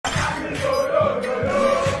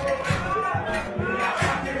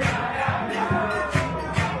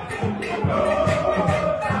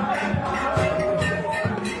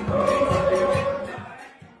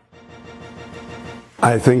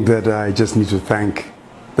I think that I just need to thank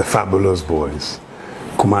the fabulous boys,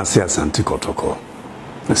 Kumasi Asante Kotoko.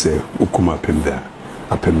 I say, Ukuma Pimbe,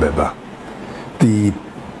 Apimbeba. The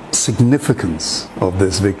significance of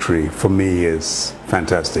this victory for me is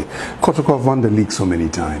fantastic. Kotoko have won the league so many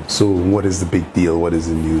times, so what is the big deal? What is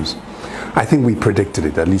the news? I think we predicted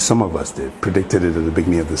it, at least some of us did, predicted it at the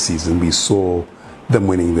beginning of the season. We saw them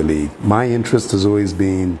winning the league. My interest has always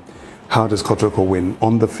been, how does Kotoko win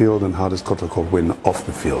on the field and how does Kotoko win off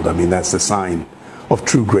the field? I mean, that's the sign of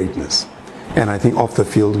true greatness. And I think off the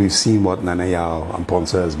field, we've seen what NYA and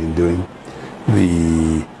Ponsa has been doing.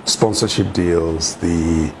 The sponsorship deals,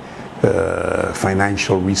 the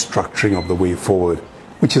financial restructuring of the way forward,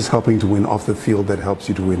 which is helping to win off the field, that helps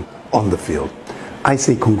you to win on the field. I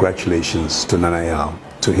say congratulations to NYA,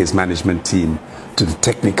 to his management team, to the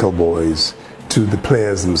technical boys, to the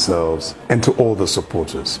players themselves, and to all the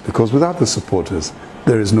supporters. Because without the supporters,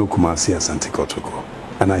 there is no Kumasi Asante Kotoko.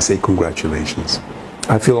 And I say congratulations.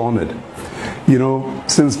 I feel honored. You know,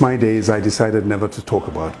 since my days, I decided never to talk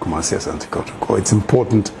about Kumasi Asante Kotoko. It's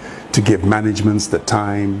important to give managements the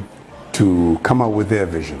time to come out with their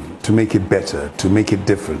vision, to make it better, to make it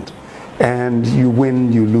different. And you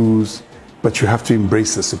win, you lose, but you have to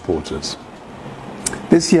embrace the supporters.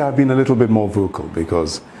 This year I've been a little bit more vocal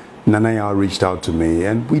because NYA reached out to me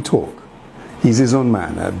and we talk. He's his own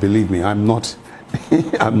man. Believe me, I'm not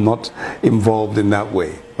involved in that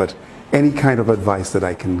way. But any kind of advice that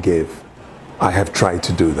I can give, I have tried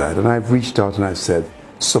to do that. And I've reached out and I've said,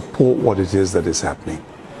 support what it is that is happening.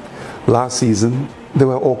 Last season, there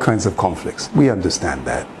were all kinds of conflicts. We understand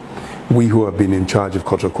that. We who have been in charge of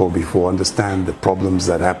Kotoko before understand the problems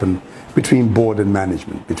that happen between board and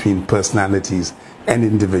management, between personalities and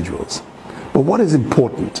individuals. But what is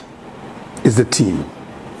important is the team.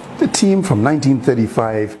 The team from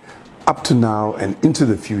 1935 up to now and into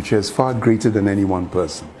the future is far greater than any one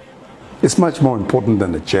person. It's much more important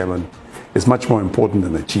than the chairman. It's much more important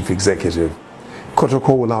than the chief executive.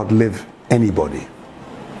 Kotoko will outlive anybody.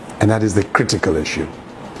 And that is the critical issue.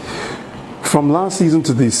 From last season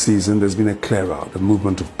to this season, there's been a clear out, a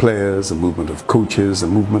movement of players, a movement of coaches, a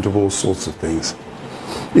movement of all sorts of things.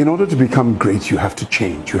 In order to become great, you have to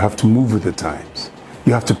change. You have to move with the times.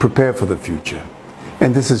 You have to prepare for the future.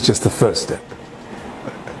 And this is just the first step.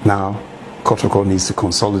 Now, Kotoko needs to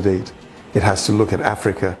consolidate. It has to look at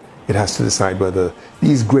Africa. It has to decide whether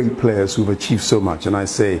these great players who've achieved so much, and I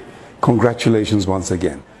say congratulations once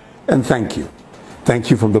again, and thank you.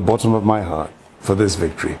 Thank you from the bottom of my heart for this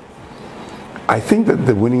victory. I think that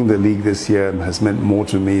the winning the league this year has meant more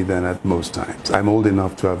to me than at most times. I'm old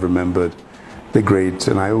enough to have remembered the great,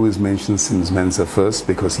 and I always mention Herbert Mensah first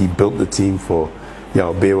because he built the team for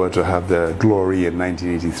Bewa to have the glory in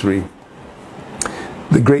 1983.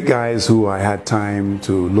 The great guys who I had time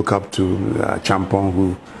to look up to, Champon,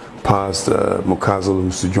 who passed, Mukazel, who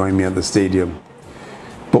used to join me at the stadium.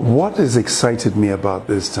 But what has excited me about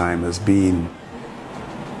this time has been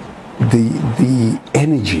the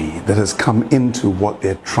energy that has come into what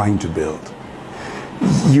they're trying to build.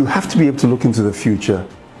 You have to be able to look into the future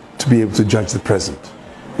to be able to judge the present.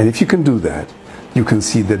 And if you can do that, you can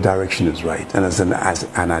see the direction is right. And as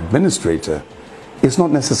an administrator, it's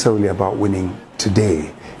not necessarily about winning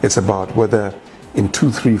today. It's about whether in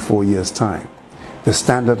 2, 3, 4 years' time, the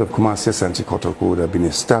standard of Kumasi Asante Kotoko would have been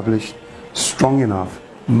established, strong enough,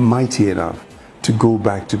 mighty enough to go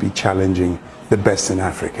back to be challenging the best in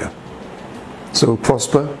Africa. So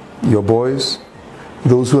Prosper, your boys,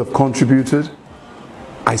 those who have contributed,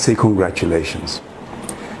 I say congratulations.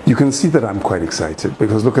 You can see that I'm quite excited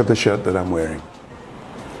because look at the shirt that I'm wearing.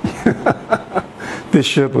 This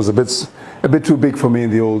shirt was a bit too big for me in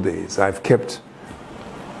the old days. I've kept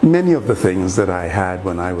many of the things that I had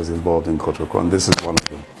when I was involved in Kotoko, and this is one of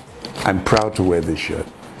them. I'm proud to wear this shirt,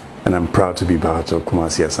 and I'm proud to be part of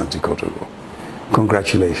Kumasi Asante Kotoko.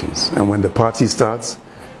 Congratulations. And when the party starts,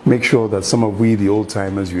 make sure that some of we, the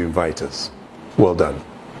old-timers, you invite us. Well done.